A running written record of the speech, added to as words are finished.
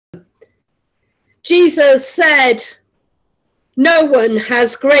Jesus said, "No one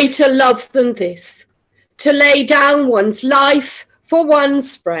has greater love than this, to lay down one's life for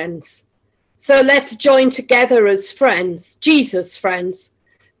one's friends." So let's join together as friends, Jesus' friends,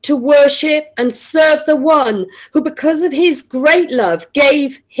 to worship and serve the one who, because of his great love,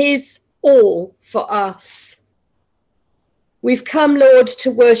 gave his all for us. We've come, Lord, to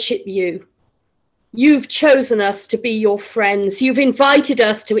worship you. You've chosen us to be your friends. You've invited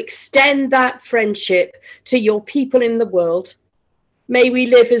us to extend that friendship to your people in the world. May we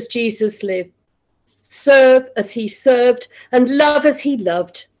live as Jesus lived, serve as he served, and love as he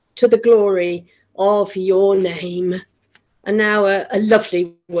loved, to the glory of your name. And now a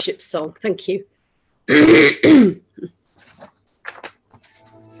lovely worship song. Thank you.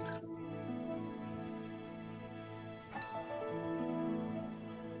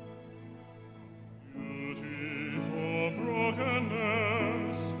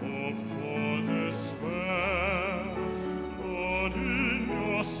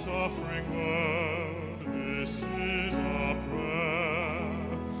 Suffering world, this is our prayer.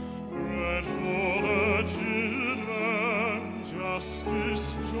 Bread for the children, justice,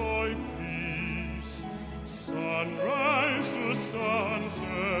 joy, peace. Sunrise to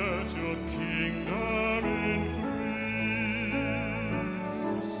sunset, your kingdom increase.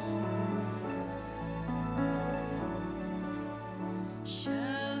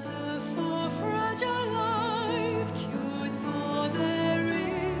 Shelter for fragile life, cures for their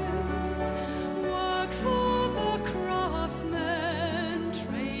ills, work for the craftsmen,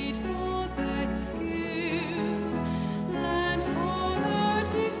 trade for their skills, land for the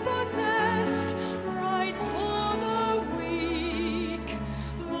dispossessed, rights for the weak,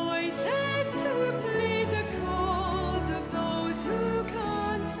 voices to plead the cause of those who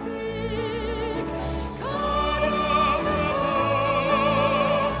can't speak. God of the poor,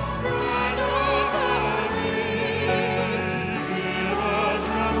 friend of the weak, give us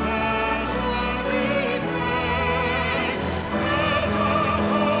compassion, we pray. Let our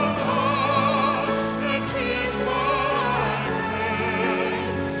cold hearts, the tears fall like rain.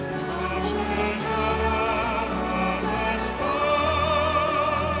 Come change our love from the spot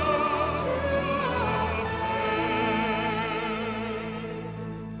to our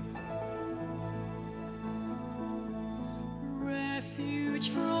refuge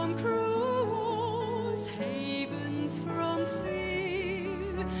from cruel wars, havens from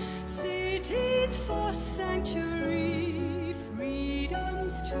fear, cities for sanctuary,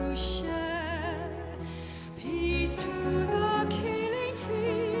 freedoms to share, peace to the killing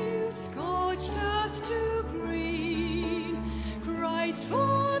fields, scorched earth to green, Christ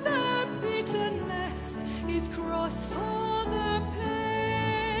for the bitterness, his cross for the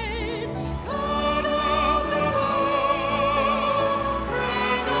pain. God of the poor,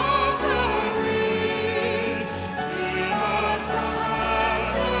 friend of the weak, give us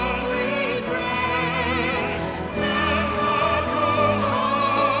compassion, we pray. Let our cold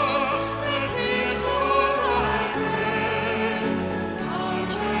hearts, the tears fall like rain. Come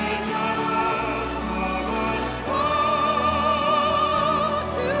change our love from a spot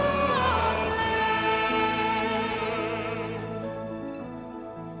to our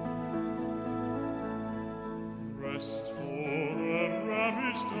Rest for the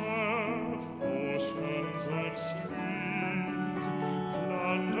ravaged earth, oceans and streams,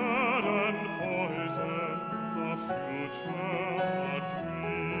 plundered and poisoned, our future, our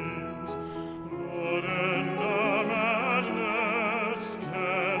dreams. Lord, end our madness,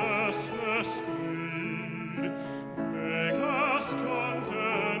 carelessness, greed. Make us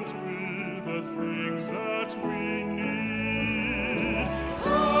content with the things that we need.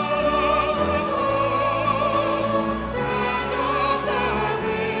 God of the poor, friend of the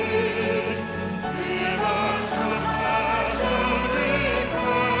weak, give us compassion.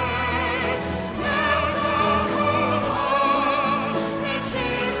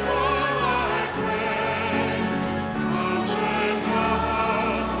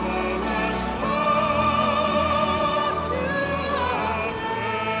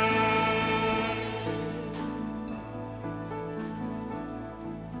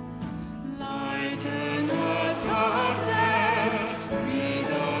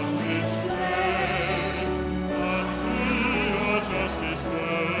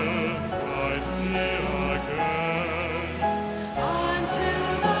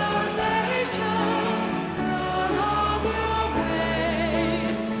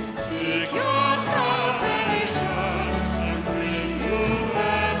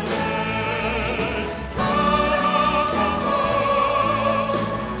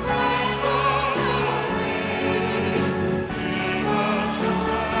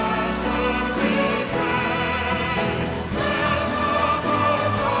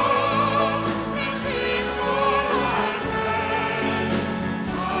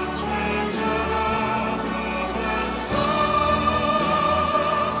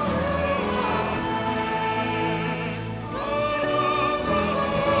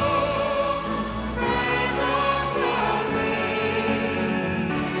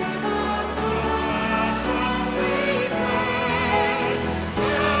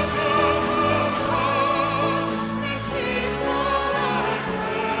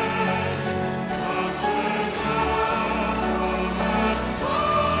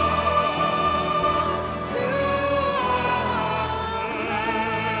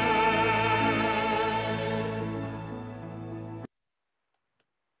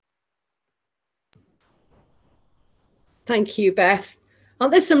 Thank you, Beth. Oh,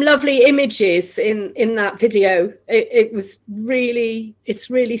 there's some lovely images in that video. It's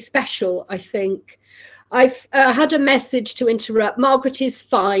really special, I think. I've had a message to interrupt. Margaret is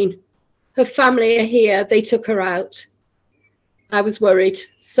fine. Her family are here. They took her out. I was worried.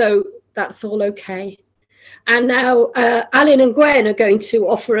 So that's all okay. And now Alan and Gwen are going to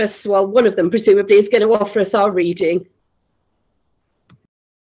offer us, well, one of them presumably is going to offer us our reading.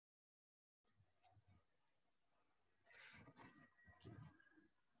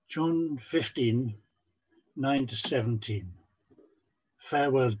 John 15, 9 to 17.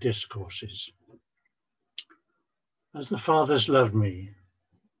 Farewell Discourses. As the Father's loved me,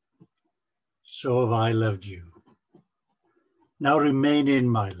 so have I loved you. Now remain in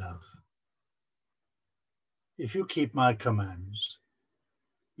my love. If you keep my commands,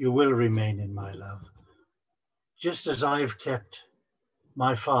 you will remain in my love, just as I've kept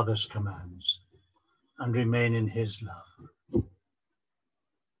my Father's commands and remain in his love.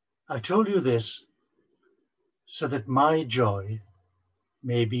 I've told you this so that my joy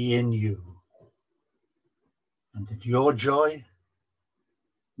may be in you, and that your joy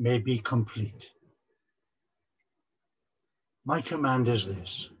may be complete. My command is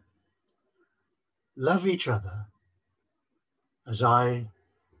this: love each other as I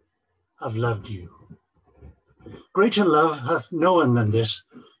have loved you. Greater love hath no one than this,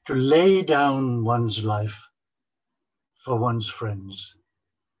 to lay down one's life for one's friends.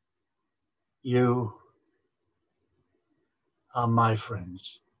 You are my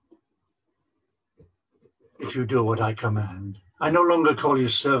friends, if you do what I command. I no longer call you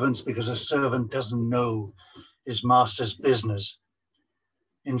servants, because a servant doesn't know his master's business.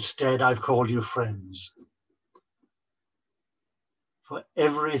 Instead, I've called you friends. For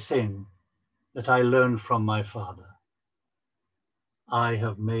everything that I learned from my Father, I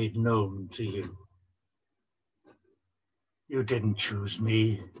have made known to you. You didn't choose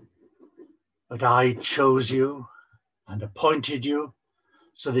me, but I chose you and appointed you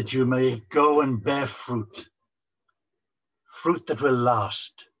so that you may go and bear fruit, fruit that will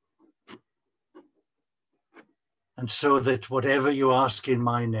last, and so that whatever you ask in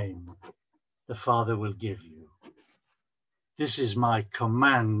my name, the Father will give you. This is my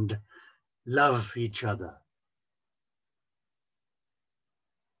command: love each other.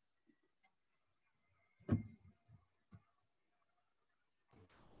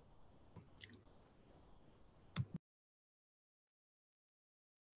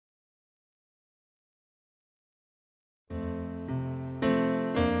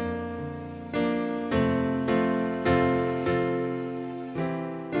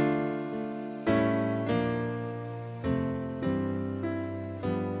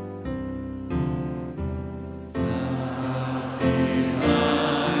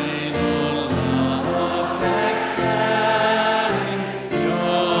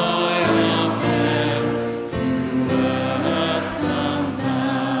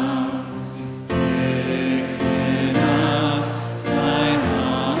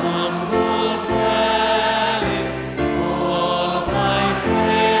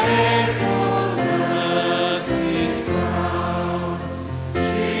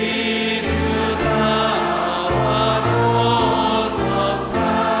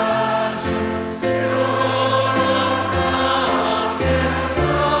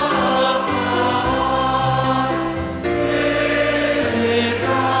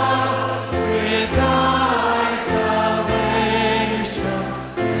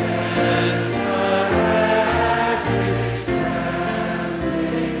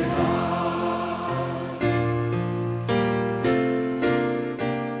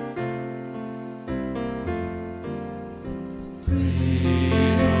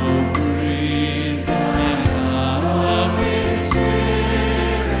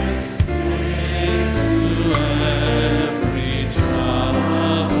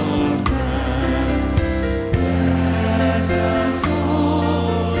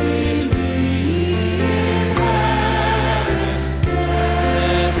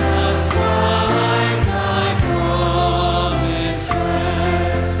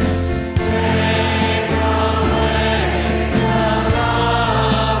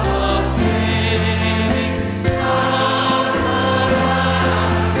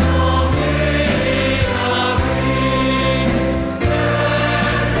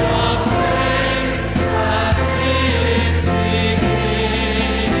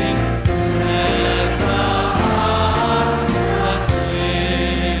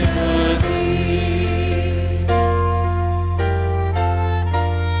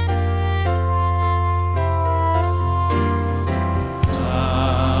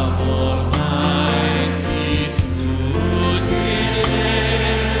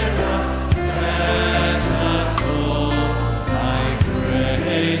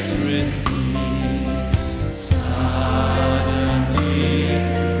 grace receive. Suddenly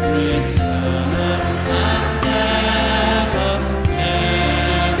return and never,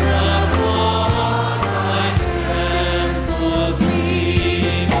 nevermore my trembles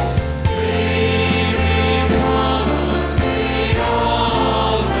leave. Dreary road we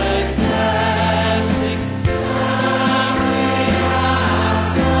always passing, sadly as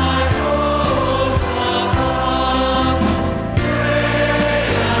my hopes above. Pray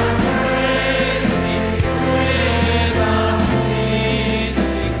and praise Thee without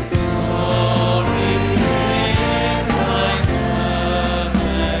ceasing. Glory in Thy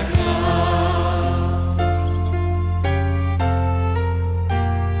perfect love.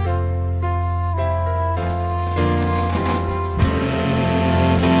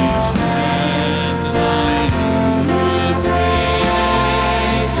 Stand Thy new creation,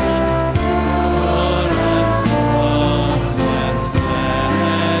 pure and spotless,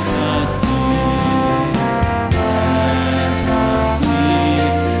 let us live. Let us see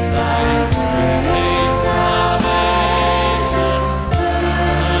Thy great salvation,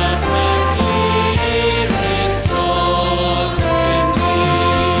 perfectly restored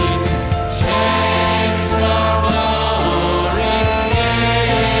indeed. Change from glory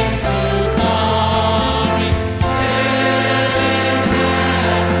into glory, till in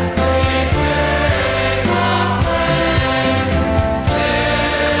heaven we take our place,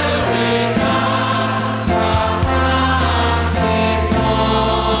 till we cast our crowns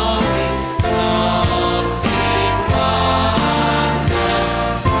before Thee, lost in wonder,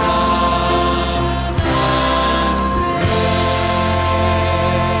 love, and praise.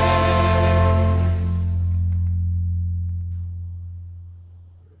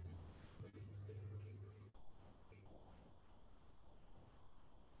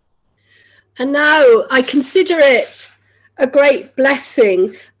 And now I consider it a great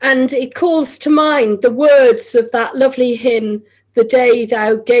blessing, and it calls to mind the words of that lovely hymn, "The Day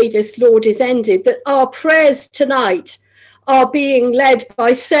Thou Gavest, Lord, is Ended," that our prayers tonight are being led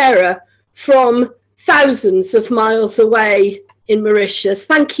by Sarah from thousands of miles away in Mauritius.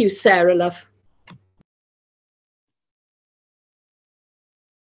 Thank you, Sarah, love.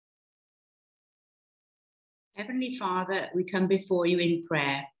 Heavenly Father, we come before you in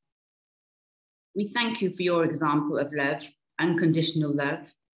prayer. We thank you for your example of love, unconditional love.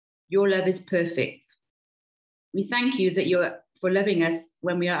 Your love is perfect. We thank you that you're for loving us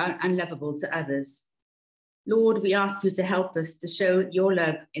when we are unlovable to others. Lord, we ask you to help us to show your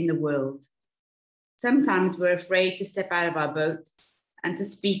love in the world. Sometimes we're afraid to step out of our boat and to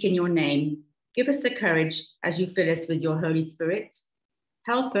speak in your name. Give us the courage as you fill us with your Holy Spirit.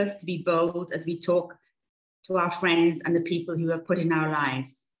 Help us to be bold as we talk to our friends and the people who are put in our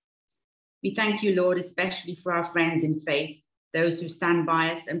lives. We thank you, Lord, especially for our friends in faith, those who stand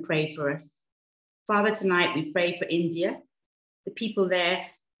by us and pray for us. Father, tonight we pray for India, the people there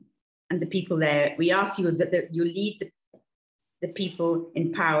and the people there. We ask you that you lead the people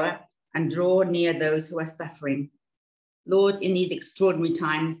in power and draw near those who are suffering. Lord, in these extraordinary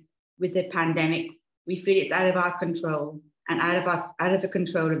times with the pandemic, we feel it's out of our control and out of the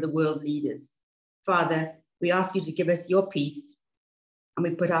control of the world leaders. Father, we ask you to give us your peace, and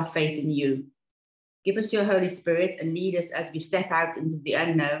we put our faith in you. Give us your Holy Spirit and lead us as we step out into the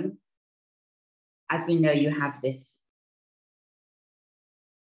unknown, as we know you have this.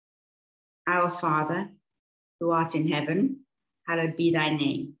 Our Father, who art in heaven, hallowed be thy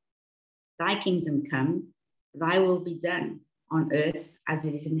name. Thy kingdom come, thy will be done on earth as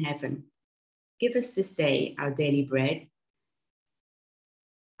it is in heaven. Give us this day our daily bread,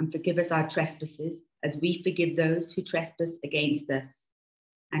 and forgive us our trespasses as we forgive those who trespass against us.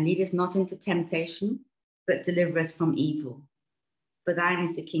 And lead us not into temptation, but deliver us from evil. For thine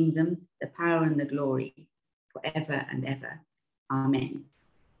is the kingdom, the power, and the glory, forever and ever. Amen.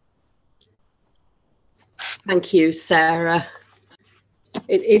 Thank you, Sarah.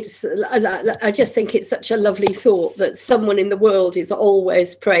 I just think it's such a lovely thought that someone in the world is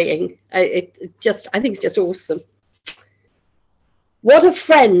always praying. I think it's just awesome. What a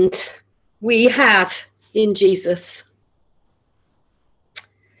friend we have in Jesus.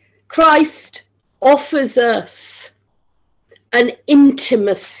 Christ offers us an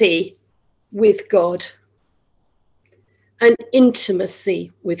intimacy with God. An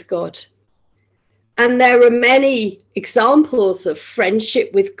intimacy with God. And there are many examples of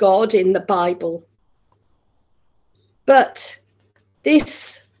friendship with God in the Bible. But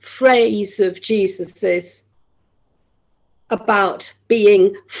this phrase of Jesus's about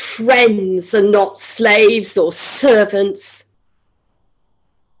being friends and not slaves or servants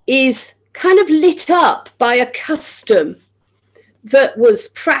is kind of lit up by a custom that was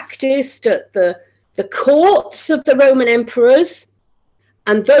practiced at the courts of the Roman emperors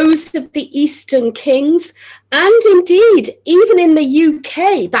and those of the Eastern kings, and indeed even in the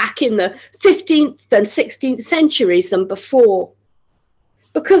UK back in the 15th and 16th centuries and before.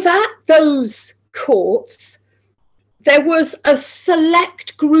 Because at those courts, there was a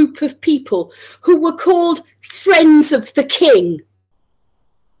select group of people who were called friends of the king,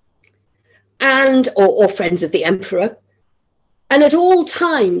 and or friends of the emperor. And at all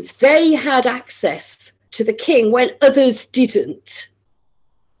times, they had access to the king when others didn't.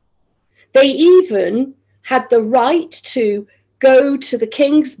 They even had the right to go to the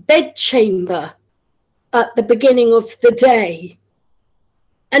king's bedchamber at the beginning of the day.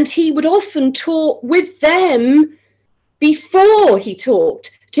 And he would often talk with them before he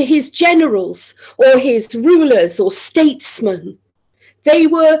talked to his generals or his rulers or statesmen. They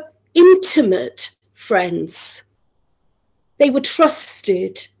were intimate friends. They were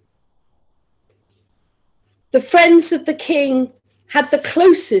trusted. The friends of the king had the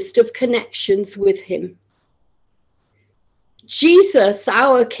closest of connections with him. Jesus,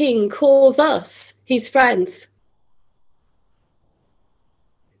 our King, calls us his friends.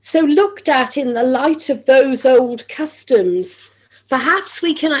 So looked at in the light of those old customs, perhaps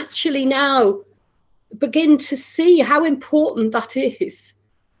we can actually now begin to see how important that is,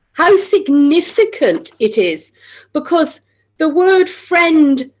 how significant it is, because the word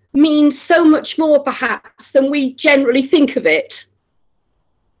friend means so much more perhaps than we generally think of it.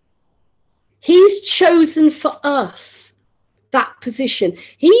 He's chosen for us that position.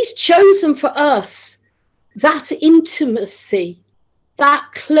 He's chosen for us that intimacy, that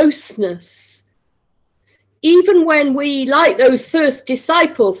closeness. Even when we, like those first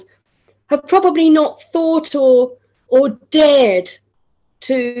disciples, have probably not thought or dared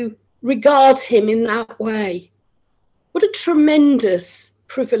to regard him in that way. What a tremendous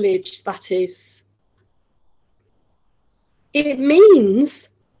privilege that is. It means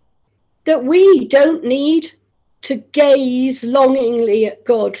that we don't need to gaze longingly at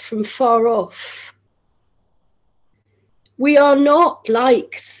God from far off. We are not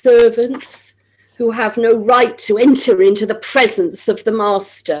like servants who have no right to enter into the presence of the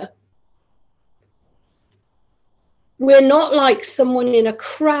master. We're not like someone in a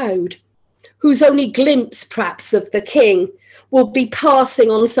crowd whose only glimpse perhaps of the king will be passing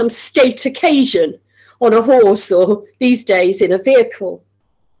on some state occasion on a horse or these days in a vehicle,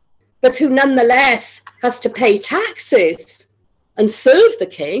 but who nonetheless has to pay taxes and serve the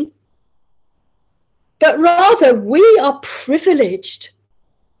king. But rather, we are privileged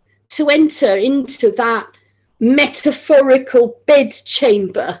to enter into that metaphorical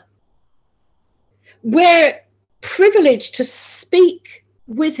bedchamber. We're privileged to speak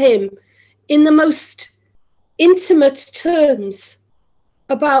with him in the most intimate terms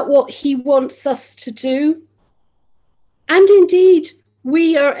about what he wants us to do. And indeed,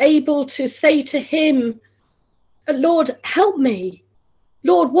 we are able to say to him, Lord, help me.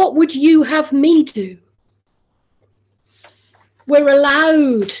 Lord, what would you have me do? We're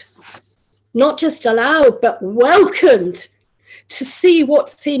allowed, not just allowed, but welcomed to see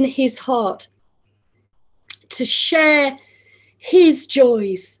what's in his heart, to share his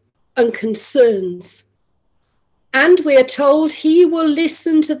joys and concerns. And we are told he will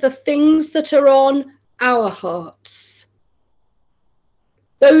listen to the things that are on our hearts.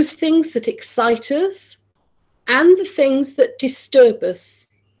 Those things that excite us and the things that disturb us,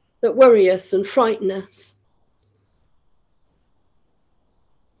 that worry us and frighten us.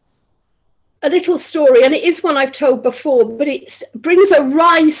 A little story, and it is one I've told before, but it brings a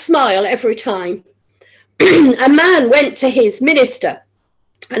wry smile every time. A man went to his minister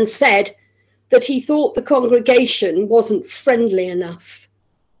and said that he thought the congregation wasn't friendly enough.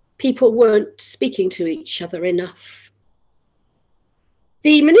 People weren't speaking to each other enough.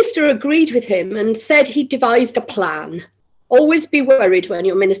 The minister agreed with him and said he devised a plan. Always be worried when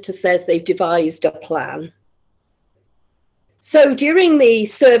your minister says they've devised a plan. So during the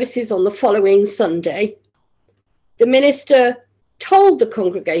services on the following Sunday, the minister told the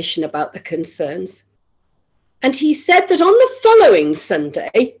congregation about the concerns. And he said that on the following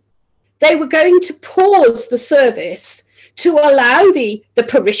Sunday, they were going to pause the service to allow the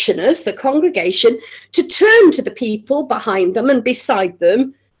parishioners, the congregation, to turn to the people behind them and beside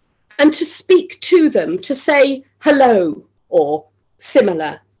them and to speak to them, to say hello or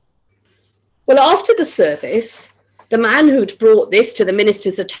similar. Well, after the service, the man who'd brought this to the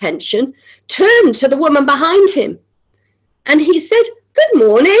minister's attention turned to the woman behind him and he said, "Good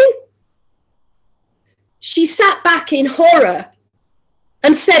morning." She sat back in horror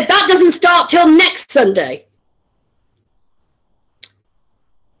and said, "That doesn't start till next Sunday."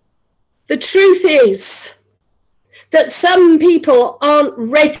 The truth is that some people aren't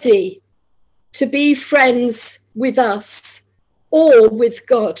ready to be friends with us or with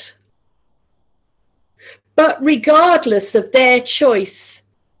God. But regardless of their choice,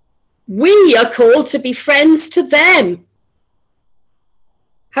 we are called to be friends to them.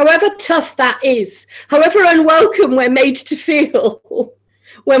 However tough that is, however unwelcome we're made to feel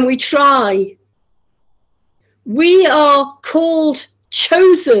when we try, we are called,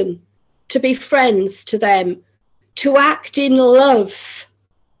 chosen to be friends to them, to act in love,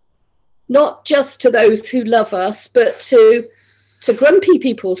 not just to those who love us, but to grumpy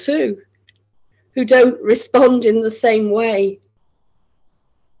people too, who don't respond in the same way.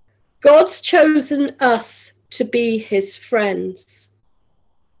 God's chosen us to be his friends,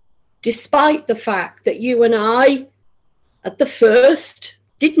 despite the fact that you and I, at the first,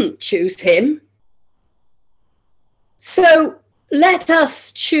 didn't choose him. So let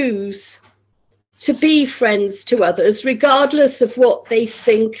us choose to be friends to others, regardless of what they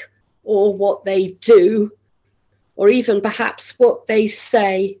think or what they do, or even perhaps what they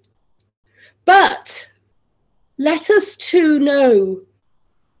say. But let us too know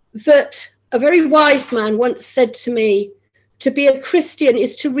that a very wise man once said to me, to be a Christian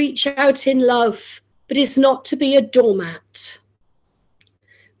is to reach out in love, but is not to be a doormat.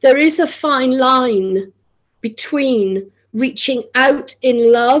 There is a fine line between reaching out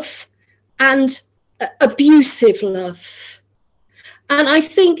in love and abusive love. And I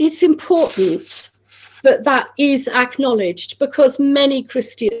think it's important that that is acknowledged, because many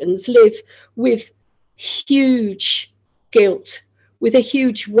Christians live with huge guilt, with a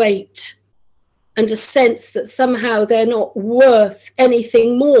huge weight, and a sense that somehow they're not worth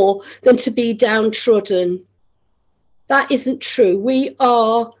anything more than to be downtrodden. That isn't true. We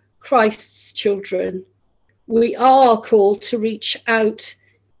are Christ's children. We are called to reach out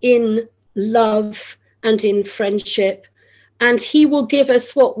in love and in friendship, and he will give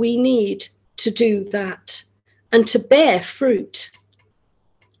us what we need to do that and to bear fruit.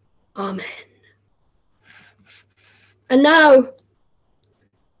 Amen. And now,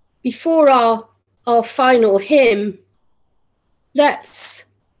 before our final hymn, let's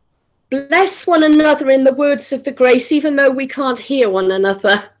bless one another in the words of the grace, even though we can't hear one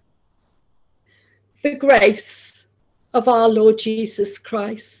another. The grace of our Lord Jesus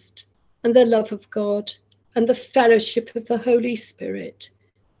Christ, and the love of God, and the fellowship of the Holy Spirit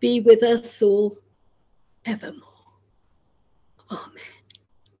be with us all evermore. Amen.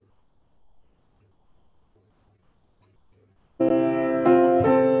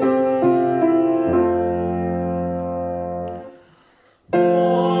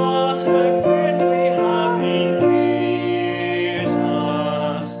 What a friend we have in Jesus,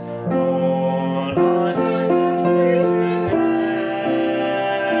 all our sins and griefs to bear.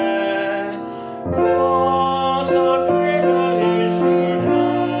 What a privilege to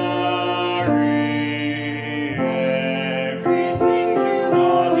carry everything to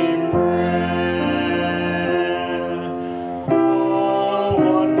God in prayer.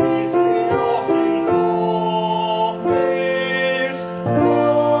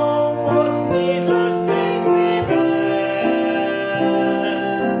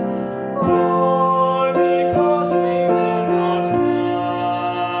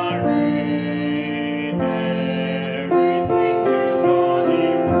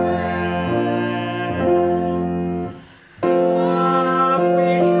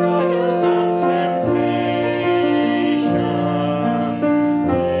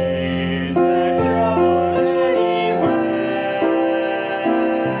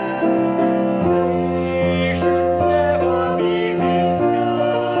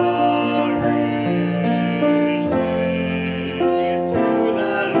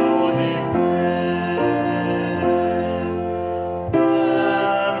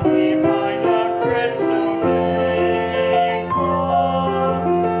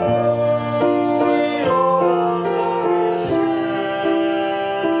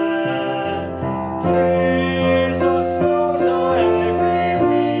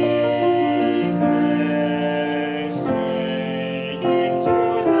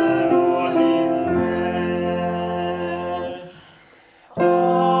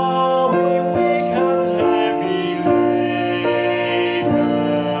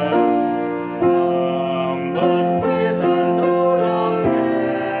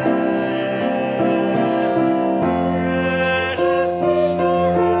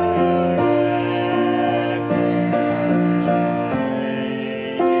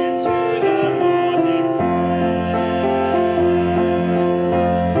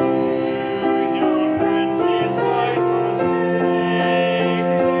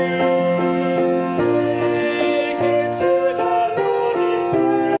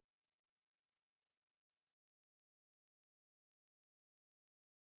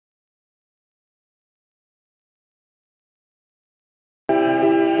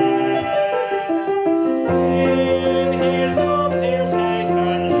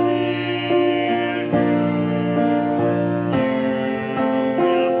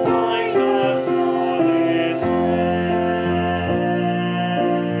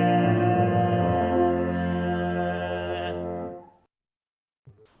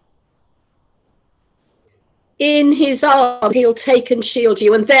 his arms, he'll take and shield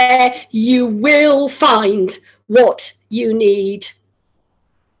you, and there you will find what you need.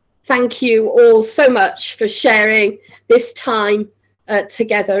 Thank you all so much for sharing this time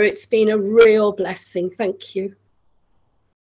together. It's been a real blessing. Thank you.